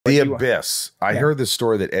The Abyss. I heard the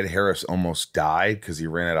story that Ed Harris almost died because he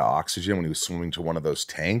ran out of oxygen when he was swimming to one of those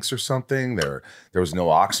tanks or something. There was no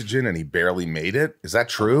oxygen and he barely made it. Is that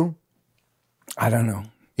true? I don't know.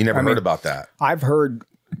 You never heard about that? I've heard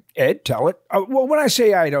Ed tell it. Well, when I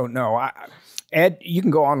say I don't know, Ed, you can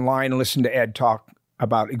go online and listen to Ed talk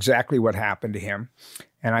about exactly what happened to him.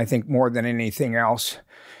 And I think more than anything else,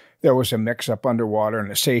 there was a mix-up underwater,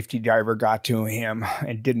 and a safety diver got to him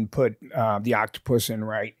and didn't put the octopus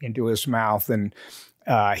into his mouth, and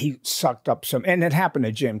he sucked up some. And it happened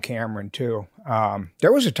to Jim Cameron too.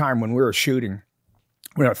 There was a time when we were shooting,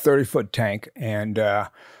 we had a 30-foot tank, and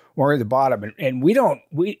we're at the bottom, and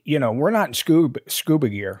we're not in scuba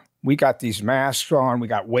gear. We got these masks on, we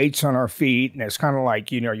got weights on our feet, and it's kind of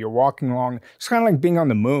like, you're walking along. It's kind of like being on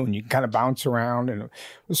the moon. You can kind of bounce around, and it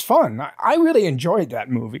was fun. I really enjoyed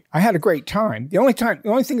that movie. I had a great time. The only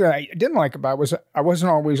thing that I didn't like about it was I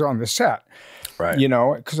wasn't always on the set, right?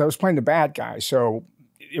 Because I was playing the bad guy, so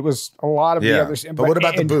it was a lot of the others. But what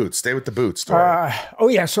about the boots? Stay with the boots story.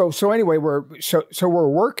 So anyway, we're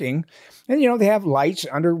working. And, they have lights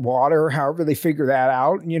underwater, however they figure that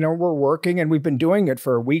out. And, we're working, and we've been doing it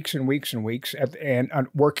for weeks and weeks and weeks, and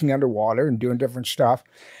working underwater and doing different stuff.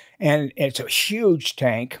 And it's a huge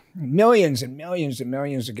tank, millions and millions and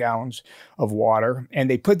millions of gallons of water. And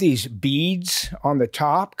they put these beads on the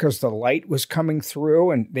top because the light was coming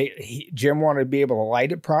through, and Jim wanted to be able to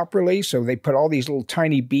light it properly. So they put all these little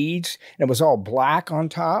tiny beads, and it was all black on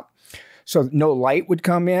top, so no light would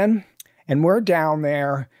come in. And we're down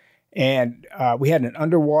there. And we had an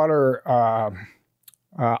underwater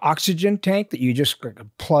oxygen tank that you just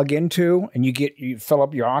plug into, and you fill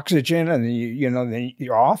up your oxygen, and then then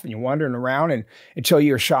you're off, and you're wandering around, and until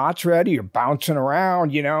your shot's ready, you're bouncing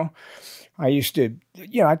around. I used to,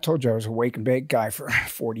 I told you I was a wake and bake guy for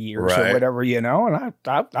 40 years or whatever, and I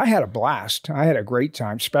had a blast. I had a great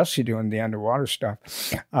time, especially doing the underwater stuff.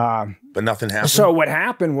 But nothing happened. So what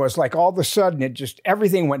happened was, like, all of a sudden,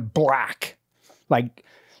 everything went black, like.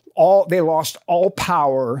 They lost all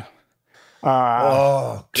power.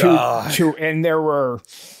 And there were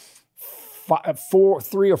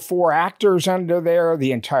 3 or 4 actors under there,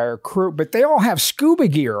 the entire crew, but they all have scuba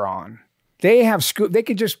gear on. They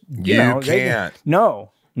could just, you can't.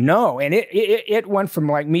 No. And it went from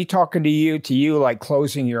like me talking to you like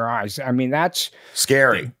closing your eyes. I mean, that's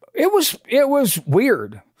scary. It was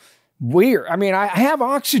weird. I mean, I have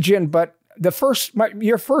oxygen, but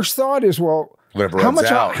your first thought is, well,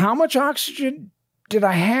 how much oxygen did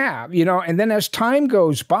I have? And then as time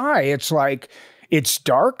goes by, it's like, it's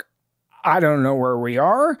dark. I don't know where we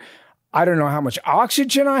are. I don't know how much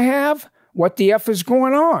oxygen I have. What the F is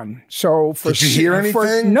going on? So did you hear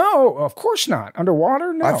anything? No, of course not.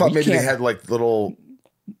 Underwater? No. I thought maybe they had like little.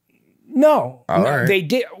 No, right. They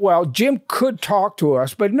did. Well, Jim could talk to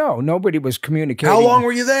us, but no, nobody was communicating. How long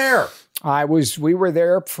were you there? We were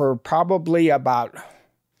there for probably about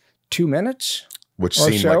 2 minutes. Which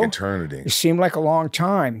seemed like eternity. It seemed like a long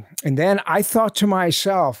time. And then I thought to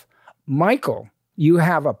myself, Michael, you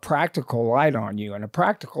have a practical light on you. And a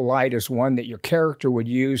practical light is one that your character would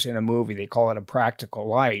use in a movie. They call it a practical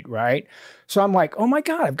light, right? So I'm like, oh my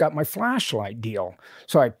God, I've got my flashlight deal.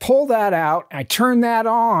 So I pull that out, I turn that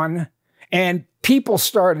on, and people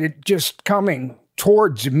started just coming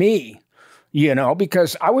towards me,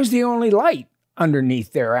 because I was the only light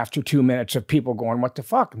underneath there after 2 minutes of people going, what the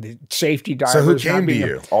fuck? The safety divers. So who came to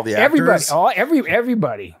you? All the actors?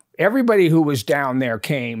 Everybody who was down there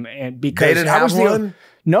came, and because they didn't have one?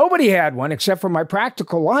 Nobody had one except for my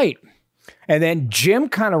practical light. And then Jim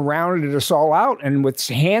kind of rounded us all out, and with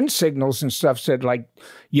hand signals and stuff said, like,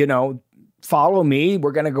 follow me.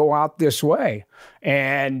 We're going to go out this way.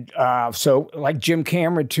 And so like Jim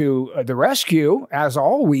Cameron to the rescue, as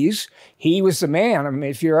always, he was the man. I mean,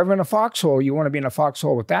 if you're ever in a foxhole, you want to be in a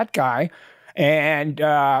foxhole with that guy. And,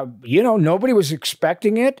 nobody was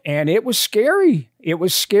expecting it, and it was scary. It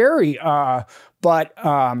was scary. As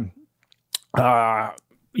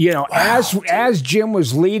Jim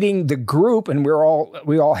was leading the group, and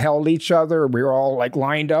we all held each other, we were all like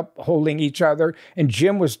lined up holding each other, and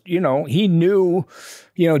Jim was, he knew,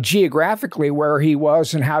 geographically where he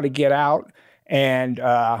was and how to get out. And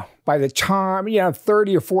by the time,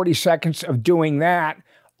 30 or 40 seconds of doing that,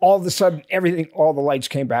 all of a sudden all the lights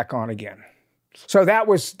came back on again. So that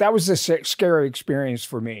was a scary experience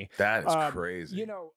for me. That is crazy.